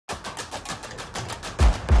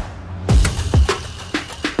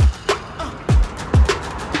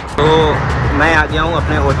तो मैं आ गया हूँ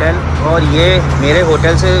अपने होटल और ये मेरे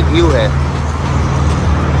होटल से व्यू है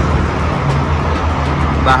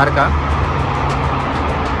बाहर का।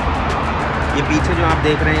 ये पीछे जो आप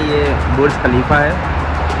देख रहे हैं ये बुर्ज खलीफा है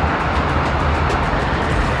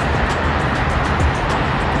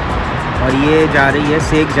और ये जा रही है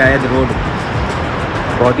शेख जायद रोड,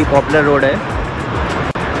 बहुत ही पॉपुलर रोड है।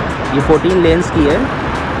 ये 14 लेन्स की है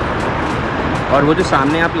और वो जो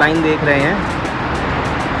सामने आप लाइन देख रहे हैं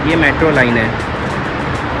ये मेट्रो लाइन है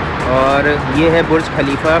और ये है बुर्ज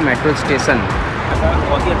खलीफा मेट्रो स्टेशन।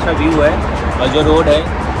 बहुत ही अच्छा व्यू है और जो रोड है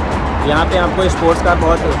यहाँ पे आपको स्पोर्ट्स कार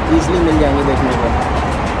बहुत ईज़िली मिल जाएंगे देखने को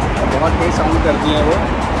और बहुत तेज़ साउंड करती हैं वो,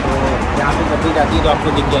 तो यहाँ पे जब भी जाती है तो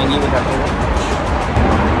आपको दिख जाएंगी वो जाते हुए।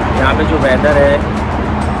 यहाँ पे जो वेदर है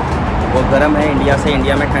वो गर्म है इंडिया से।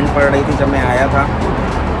 इंडिया में ठंड पड़ रही थी जब मैं आया था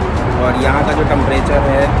और यहाँ का जो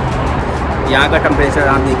टेम्परेचर है, यहाँ का टेम्परेचर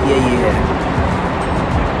आप देखिए ये है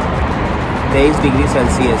 23 डिग्री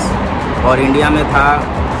सेल्सियस और इंडिया में था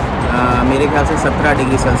मेरे ख्याल से 17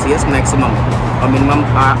 डिग्री सेल्सियस मैक्सिमम और मिनिमम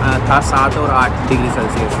था 7 और 8 डिग्री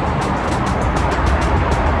सेल्सियस।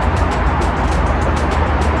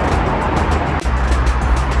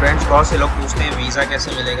 फ्रेंड्स, बहुत से लोग पूछते हैं वीज़ा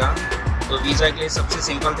कैसे मिलेगा। तो वीज़ा के लिए सबसे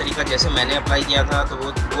सिंपल तरीका, जैसे मैंने अप्लाई किया था तो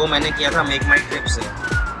वो मैंने किया था मेक माई ट्रिप से।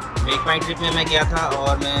 मेक माई ट्रिप में मैं गया था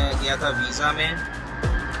और मैं गया था वीज़ा में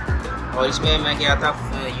और इसमें मैं गया था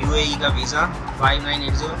UAE का वीज़ा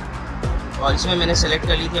 5980 और इसमें मैंने सेलेक्ट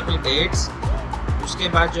कर ली थी अपनी डेट्स। उसके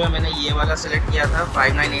बाद जो है मैंने ये वाला सेलेक्ट किया था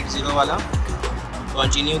 5980 वाला,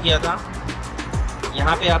 कंटिन्यू किया था।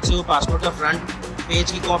 यहाँ पे आपसे वो पासपोर्ट का फ्रंट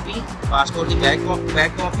पेज की कॉपी, पासपोर्ट की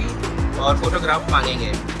बैक कॉपी और फोटोग्राफ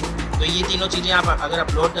मांगेंगे। तो ये तीनों चीज़ें आप अगर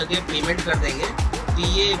अपलोड करके पेमेंट कर देंगे तो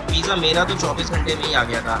ये वीज़ा मेरा तो 24 घंटे में ही आ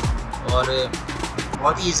गया था और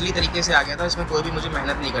बहुत ही ईजिली तरीके से आ गया था। इसमें कोई भी मुझे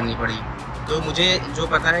मेहनत नहीं करनी पड़ी। तो मुझे जो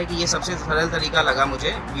पता है कि ये सबसे सरल तरीका लगा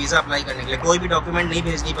मुझे वीज़ा अप्लाई करने के लिए। कोई भी डॉक्यूमेंट नहीं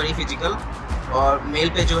भेजनी पड़ी फिजिकल और मेल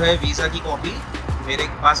पे जो है वीज़ा की कॉपी मेरे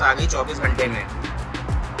पास आ गई 24 घंटे में।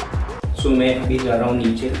 सो मैं अभी जा रहा हूँ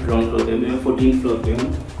नीचे ग्राउंड फ्लोर पे। मैं 14 फ्लोर पे हूँ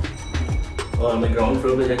और मैं ग्राउंड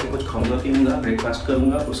फ्लोर पे जाके कुछ खाऊंगा पीऊँगा, ब्रेकफास्ट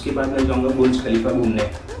करूँगा। उसके बाद मैं जाऊँगा बुर्ज खलीफा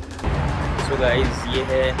घूमने। सो गाइस, ये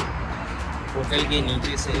है होटल के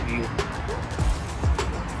नीचे से व्यू।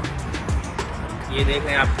 ये देख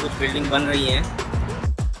रहे हैं आप, कुछ बिल्डिंग बन रही हैं।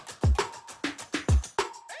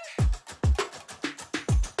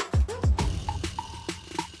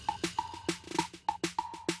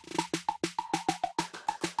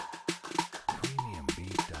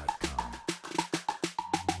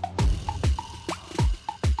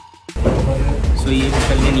 सो ये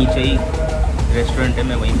होटल के नीचे ही रेस्टोरेंट है,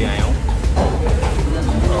 मैं वहीं पे आया हूँ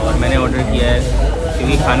और मैंने ऑर्डर किया है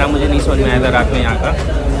क्योंकि खाना मुझे नहीं समझ में आया था रात में यहाँ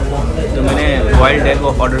का। तो मैंने बॉइल्ड एग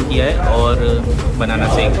ऑर्डर किया है और बनाना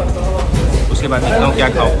शेक। उसके बाद देखता हूँ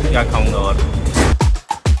क्या खाऊँगा। और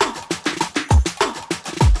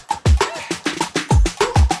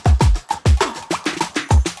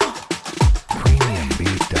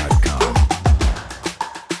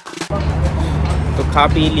तो खा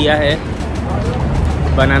पी लिया है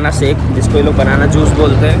बनाना शेक, जिसको ये लोग बनाना जूस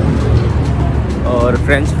बोलते हैं, और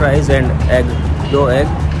French fries and egg, 2 egg.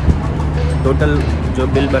 Total जो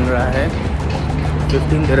बिल बन रहा है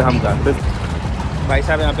 15 दिरहम का। भाई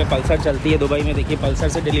साहब यहाँ पे पल्सर चलती है दुबई में, देखिए पल्सर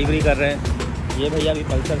से डिलीवरी कर रहे हैं। ये भैया भी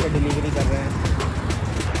पल्सर से डिलीवरी कर रहे हैं।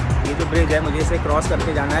 ये जो ब्रिज है मुझे इसे क्रॉस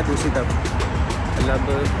करके जाना है दूसरी तरफ, मतलब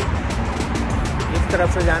इस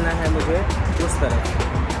तरफ से जाना है मुझे, उस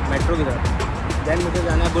तरफ मेट्रो की तरफ। देन मुझे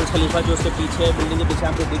जाना है बुर्ज खलीफा, जो उसके पीछे बिल्डिंग के पीछे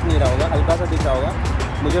आपको दिख नहीं रहा होगा, हल्का सा दिख रहा होगा,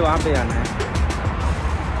 मुझे वहाँ पे जाना है।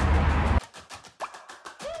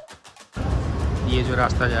 ये जो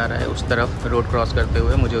रास्ता जा रहा है उस तरफ रोड क्रॉस करते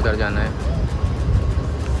हुए मुझे उधर जाना है।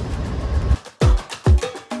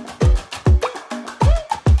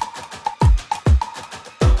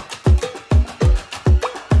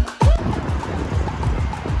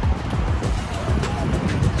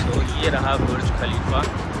 तो ये रहा बुर्ज खलीफा।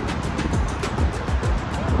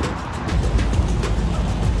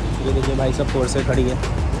 ये देखिए भाई सब फोर्सें खड़ी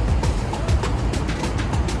है।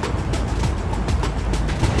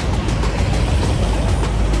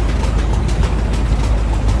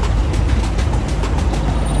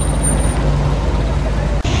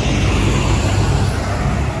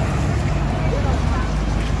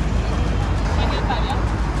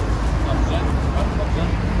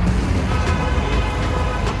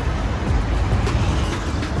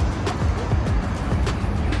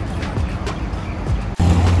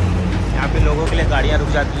 लोगों के लिए गाड़ियाँ रुक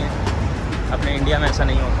जाती हैं, अपने इंडिया में ऐसा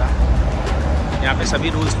नहीं होता। यहाँ पे सभी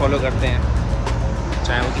रूल्स फॉलो करते हैं,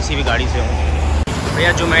 चाहे वो किसी भी गाड़ी से हो।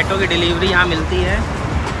 भैया जोमेटो की डिलीवरी यहाँ मिलती है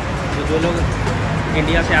जो लोग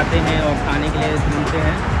इंडिया से आते हैं और खाने के लिए ढूंढते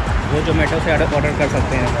हैं वो जोमेटो से ऑर्डर कर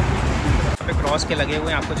सकते हैं। यहाँ पे क्रॉस के लगे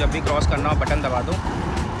हुए हैं, आपको जब भी क्रॉस करना हो बटन दबा दो,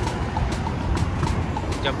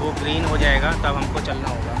 जब वो ग्रीन हो जाएगा तब हमको चलना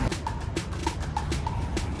होगा।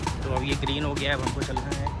 तो अब ये ग्रीन हो गया है, अब हमको चलना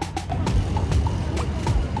है।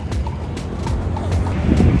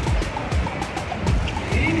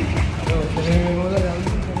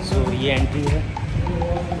 तो ये एंट्री है।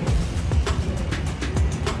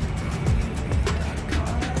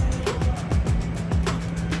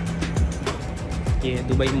 ये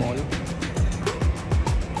दुबई मॉल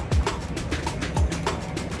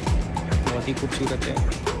बहुत ही खूबसूरत है।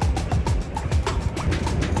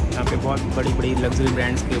 यहाँ पे बहुत बड़ी बड़ी लग्जरी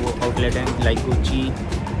ब्रांड्स के वो आउटलेट हैं, like Gucci,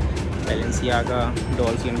 Balenciaga,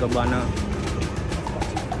 Dolce and Gabbana,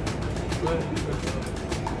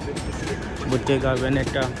 बुट्टेगा,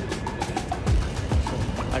 वेनेटा,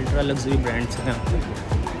 ultra luxury brands हैं।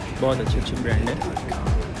 बहुत अच्छी अच्छी ब्रांड है।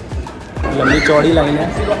 लंबी चौड़ी लाइन है।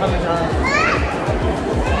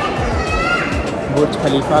 बुर्ज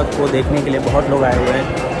खलीफा को देखने के लिए बहुत लोग आए हुए हैं।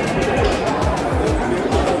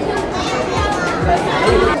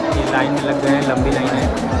 ये लाइन में लग गए हैं, लंबी लाइन है।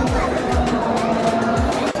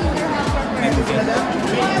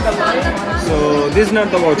 So this is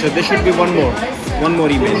not the voucher. There should be one more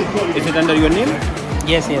email. Is it under your name?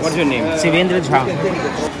 Yes, yes. What's your name? Shivendra Jha.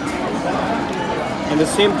 And the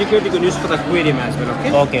same ticket you can use for the aquarium as well.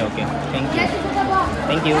 Okay. Okay okay, thank you,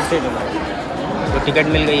 thank you. तो ticket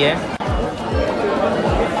मिल गई है।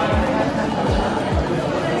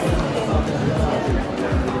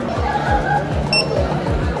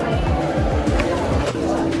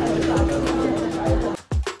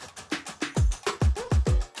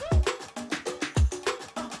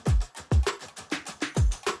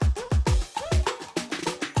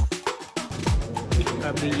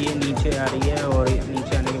 अभी ये नीचे आ रही है और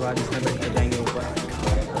नीचे आने के बाद इसमें बैठ के जाएंगे ऊपर।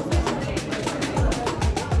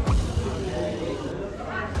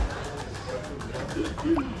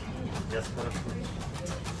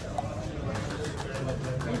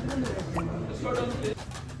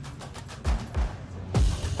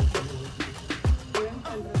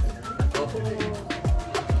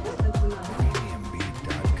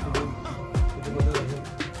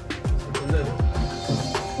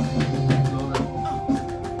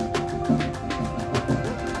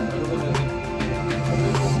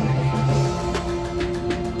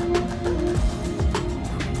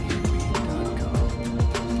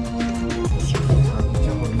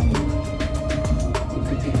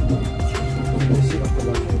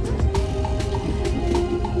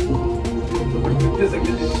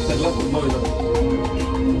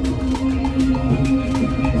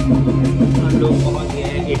 हम लोग पहुँच गए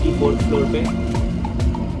हैं 84th फ्लोर पे।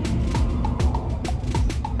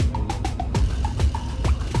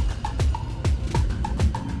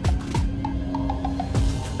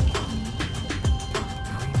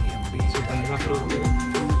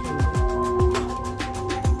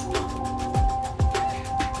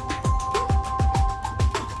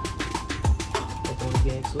 पहुँच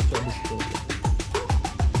गया 124 फ्लोर पे।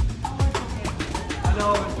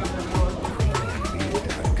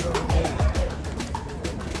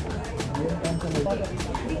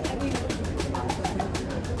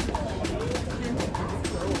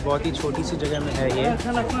 बहुत ही छोटी सी जगह में है ये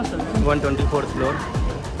 124th फ्लोर।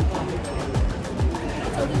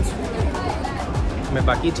 मैं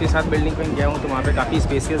बाकी 6-7 बिल्डिंग पे गया हूँ तो वहाँ पे काफ़ी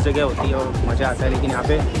स्पेसियस जगह होती है और मज़ा आता है, लेकिन यहाँ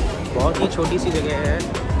पे बहुत ही छोटी सी जगह है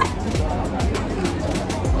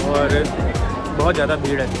और बहुत ज़्यादा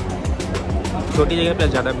भीड़ है। छोटी जगह पे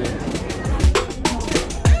ज़्यादा भीड़ है।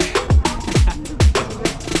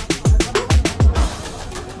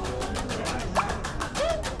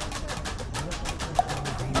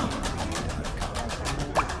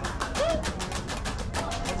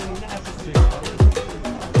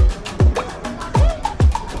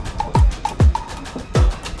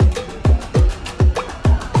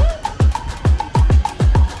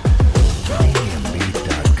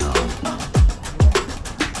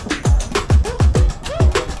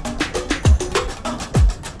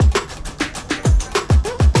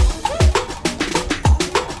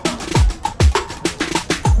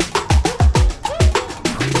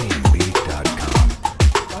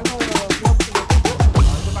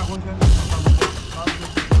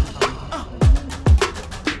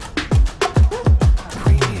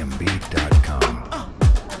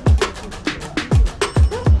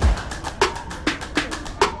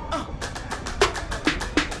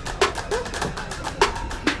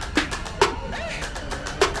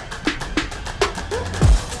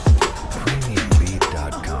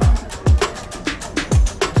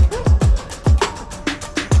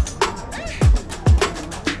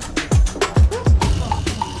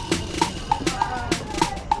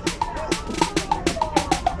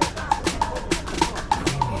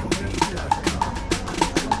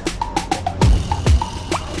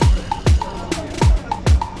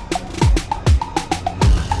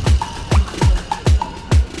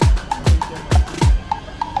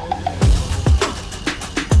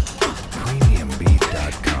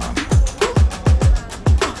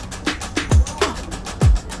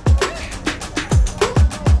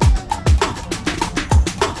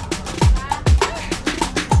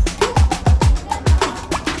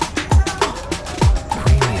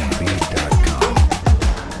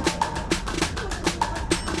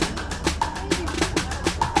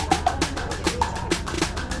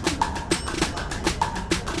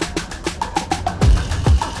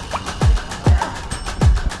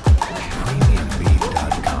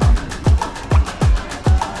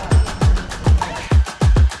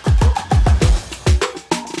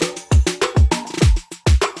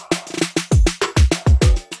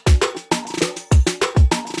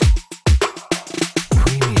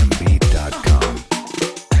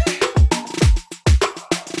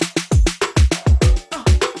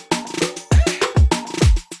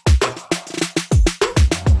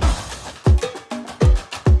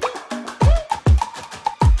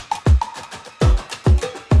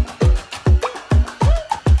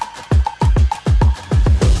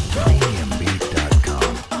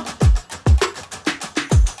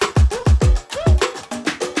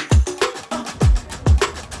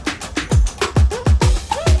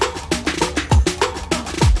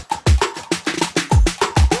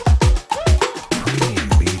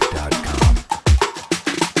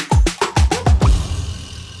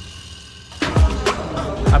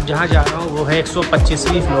 जहाँ जा रहा हूँ वो है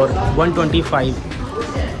 125वीं floor 125।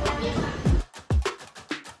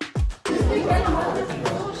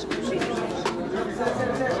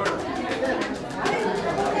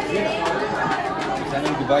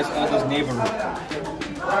 Dubai's oldest neighborhood.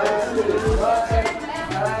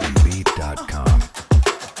 Dubai.Part2.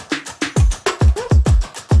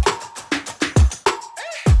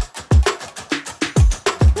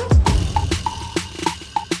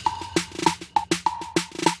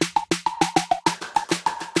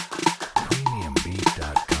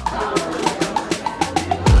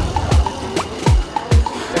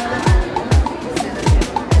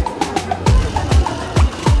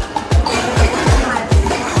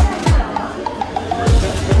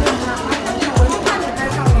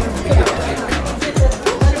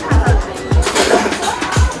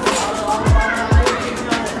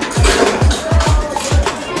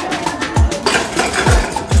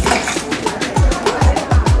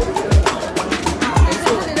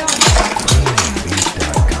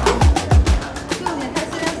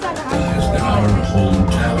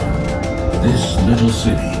 This little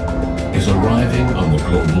city is arriving on the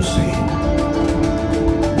global scene.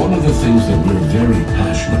 One of the things that we're very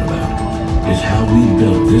passionate about is how we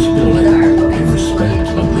built this building in respect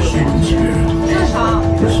of the human spirit.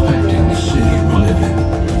 Respecting the city we live in,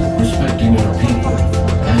 respecting our people,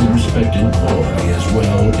 and respecting quality as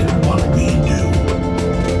well in what we do.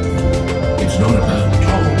 It's not about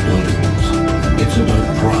tall buildings, it's about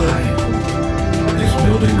pride. This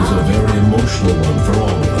building is a very emotional one for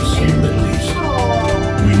all of us in the Middle East.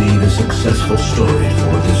 We need a successful story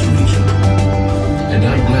for this region. And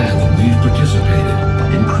I'm glad that we've participated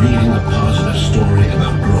in creating a positive story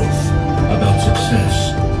about growth, about success,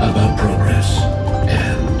 about progress,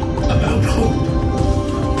 and about hope.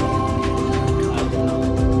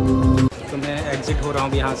 तो मैं exit हो रहा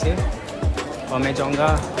हूँ यहाँ से और मैं जाऊँगा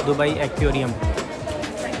दुबई एक्वेरियम।